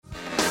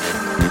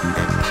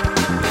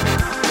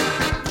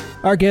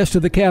Our guest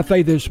of the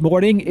cafe this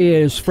morning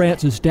is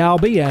Frances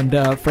Dalby, and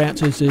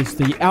Frances is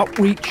the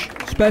outreach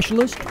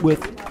specialist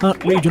with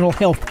Hunt Regional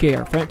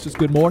Healthcare. Frances,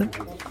 good morning.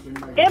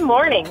 Good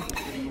morning.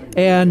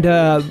 And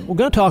we're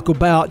going to talk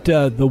about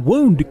the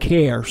Wound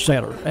Care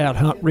Center at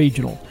Hunt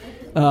Regional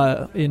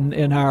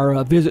in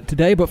our visit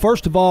today. But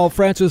first of all,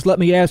 Frances, let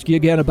me ask you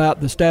again about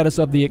the status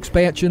of the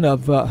expansion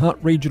of Hunt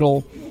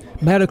Regional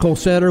Medical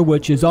Center,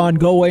 which is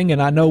ongoing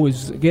and I know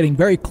is getting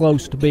very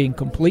close to being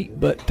complete,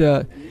 but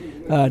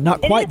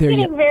not quite there yet.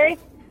 It's getting very,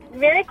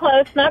 very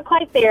close, not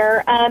quite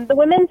there. The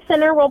Women's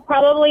Center will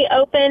probably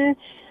open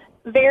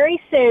very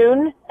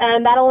soon.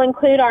 That'll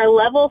include our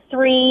Level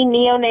 3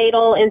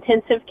 neonatal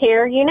intensive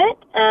care unit.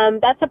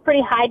 That's a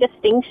pretty high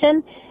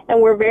distinction,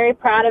 and we're very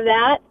proud of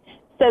that.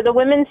 So the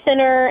Women's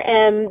Center,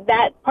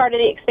 that part of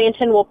the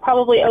expansion will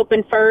probably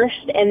open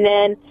first, and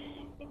then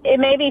it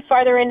may be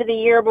farther into the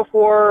year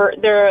before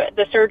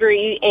the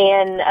surgery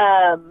and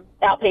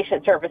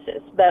outpatient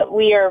services. But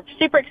we are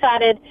super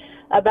excited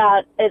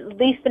about at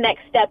least the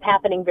next step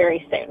happening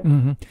very soon.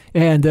 Mm-hmm.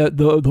 And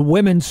the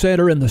Women's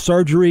Center and the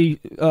Surgery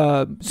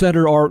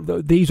Center,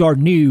 these are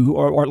new,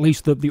 or at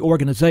least the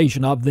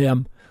organization of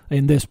them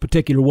in this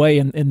particular way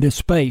and in this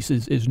space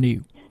is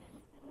new.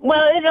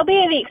 Well, it'll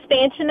be the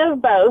expansion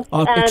of both.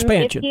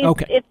 Expansion,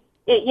 okay.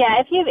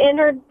 If you've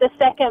entered the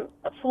second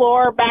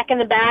floor back in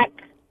the back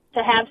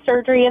to have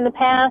surgery in the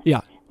past,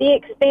 the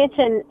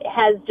expansion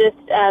has just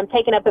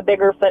taken up a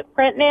bigger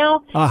footprint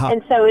now.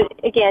 And so,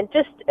 again,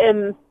 just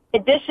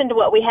addition to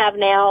what we have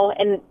now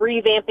and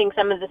revamping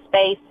some of the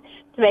space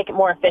to make it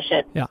more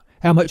efficient. Yeah.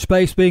 How much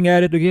space being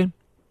added again?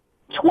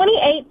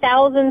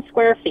 28,000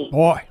 square feet.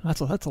 Boy, that's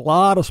a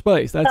lot of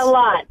space. That's a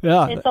lot.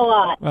 Yeah, it's a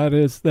lot.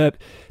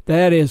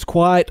 That is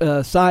quite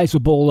a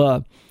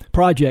sizable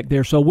project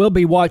there. So we'll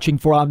be watching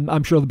for.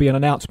 I'm sure there'll be an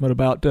announcement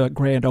about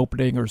grand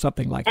opening or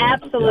something like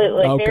that.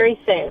 Absolutely, okay. Very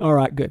soon. All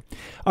right, good.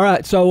 All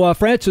right. So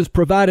Frances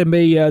provided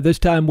me this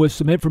time with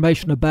some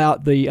information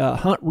about the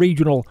Hunt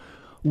Regional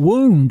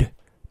Wound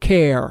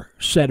Care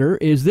Center.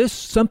 Is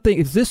this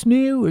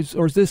new,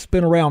 or has this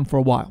been around for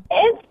a while?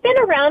 It's been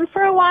around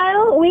for a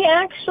while. We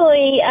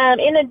actually,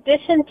 in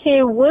addition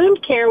to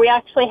wound care, we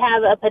actually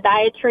have a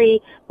podiatry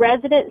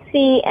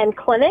residency and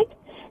clinic.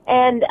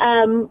 And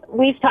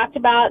we've talked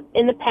about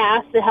in the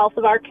past the health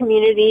of our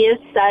community is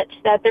such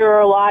that there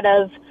are a lot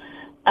of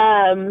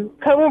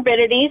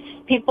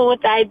comorbidities, people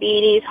with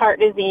diabetes, heart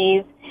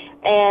disease,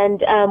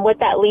 and what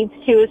that leads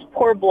to is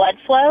poor blood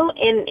flow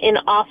and in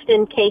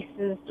often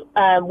cases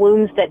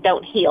wounds that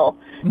don't heal.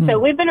 So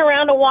we've been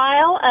around a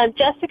while.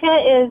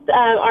 Jessica is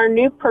our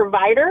new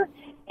provider,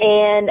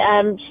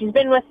 and she's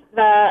been with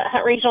the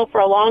Hunt Regional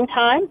for a long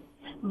time,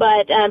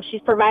 but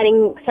she's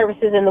providing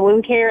services in the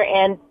wound care,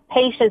 and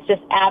patients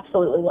just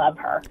absolutely love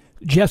her.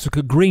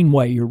 Jessica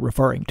Greenway you're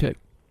referring to.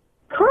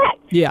 Correct.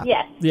 Yeah.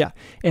 Yes. Yeah.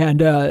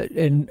 And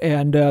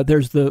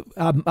there's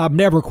I'm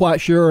never quite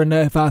sure, and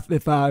if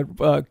I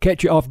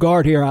catch you off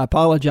guard here, I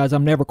apologize.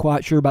 I'm never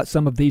quite sure about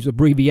some of these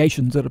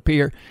abbreviations that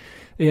appear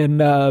in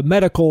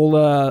medical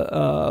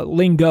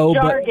lingo.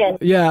 Jargon.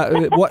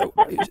 But, what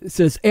it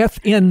says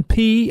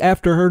FNP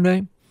after her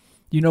name?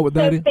 You know what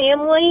that is?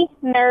 Family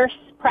Nurse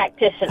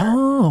Practitioner.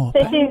 Oh.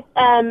 So she's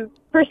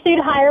pursued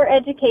higher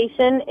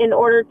education in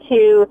order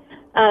to.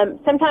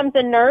 Sometimes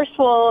a nurse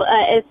will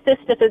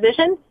assist a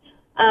physician.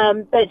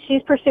 But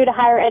she's pursued a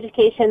higher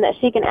education that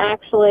she can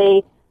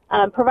actually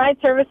provide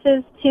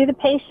services to the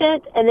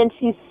patient, and then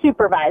she's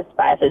supervised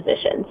by a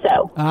physician.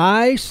 So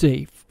I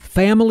see.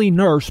 Family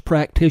Nurse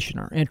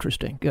Practitioner.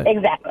 Interesting. Good.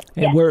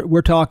 Exactly. And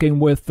we're talking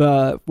with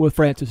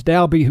Frances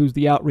Dalby, who's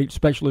the outreach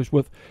specialist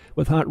with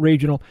Hunt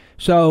Regional.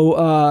 So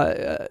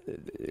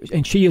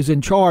and she is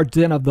in charge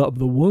then of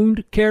the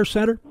Wound Care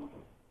Center.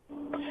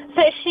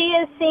 So she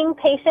is seeing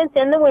patients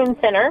in the Wound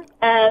Center.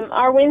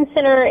 Our Wound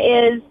Center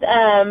is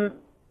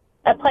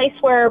a place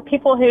where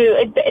people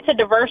it's a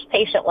diverse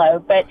patient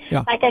load, but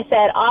like I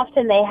said,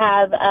 often they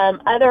have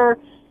other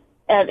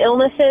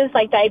illnesses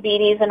like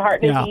diabetes and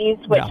heart disease,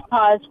 which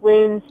cause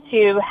wounds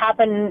to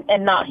happen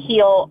and not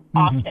heal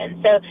often.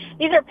 So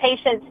these are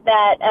patients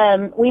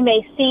that we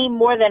may see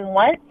more than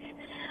once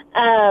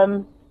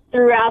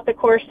throughout the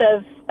course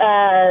of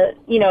a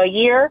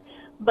year,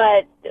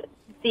 but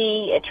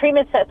the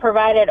treatments that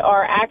provided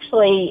are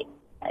actually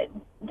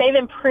they've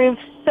improved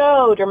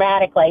so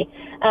dramatically.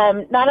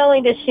 Not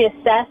only does she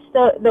assess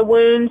the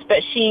wounds,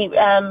 but she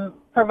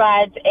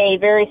provides a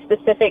very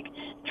specific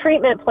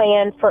treatment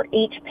plan for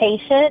each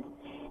patient.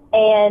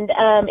 And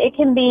it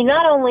can be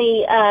not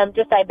only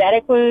just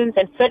diabetic wounds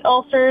and foot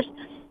ulcers,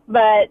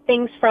 but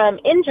things from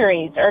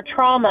injuries or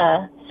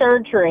trauma,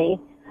 surgery.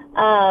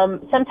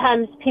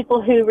 Sometimes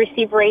people who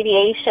receive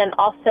radiation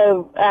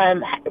also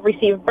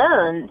receive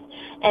burns,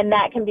 and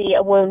that can be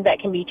a wound that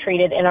can be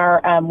treated in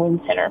our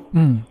wound center.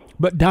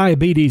 But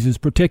diabetes is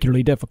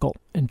particularly difficult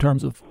in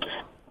terms of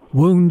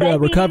wound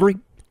recovery?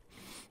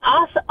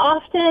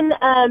 Often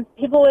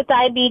people with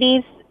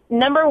diabetes,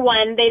 number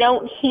one, they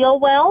don't heal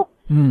well.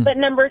 But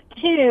number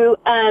two,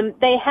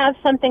 they have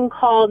something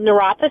called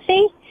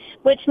neuropathy,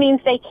 which means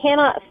they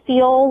cannot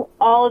feel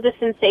all of the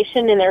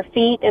sensation in their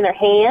feet and their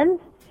hands.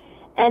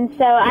 And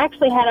so I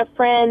actually had a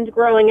friend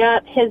growing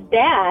up, his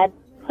dad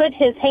put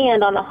his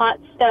hand on a hot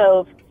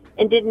stove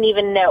and didn't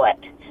even know it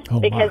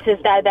because his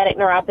diabetic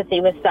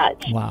neuropathy was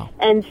such. Wow.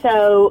 And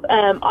so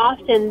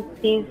often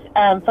these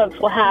folks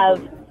will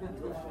have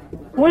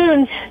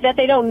wounds that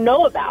they don't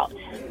know about.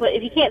 But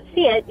if you can't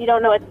see it, you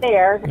don't know it's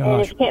there. Gosh.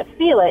 And if you can't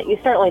feel it, you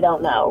certainly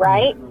don't know,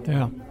 right?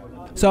 Yeah.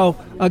 So,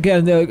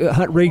 again, the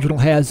Hunt Regional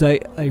has a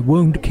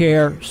wound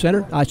care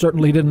center. I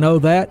certainly didn't know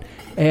that.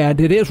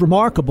 And it is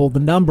remarkable the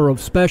number of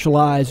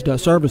specialized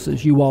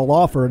services you all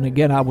offer. And,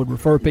 again, I would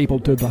refer people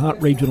to the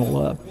Hunt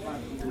Regional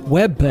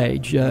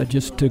webpage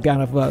just to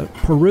kind of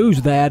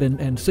peruse that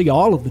and see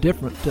all of the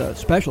different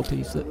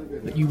specialties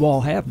that you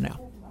all have now.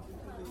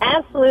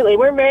 Absolutely.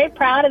 We're very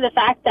proud of the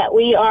fact that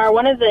we are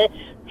one of the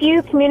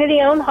few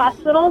community-owned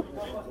hospitals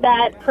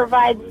that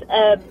provides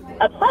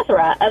a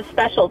plethora of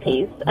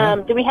specialties.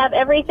 Do we have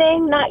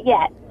everything? Not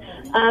yet.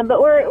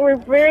 But we're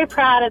very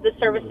proud of the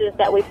services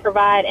that we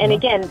provide. And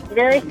again,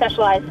 very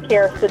specialized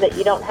care so that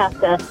you don't have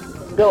to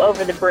go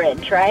over the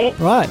bridge, right?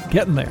 Right.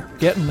 Getting there.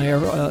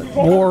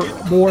 More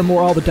and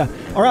more all the time.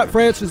 All right,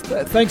 Frances,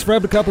 thanks for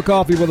having a cup of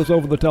coffee with us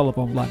over the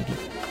telephone line again.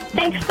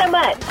 Thanks so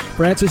much.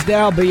 Frances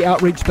Dalby,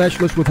 Outreach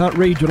Specialist with Hunt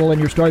Regional,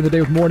 and you're starting the day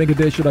with Morning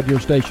Edition of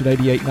your station,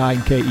 88.9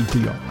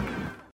 KETR.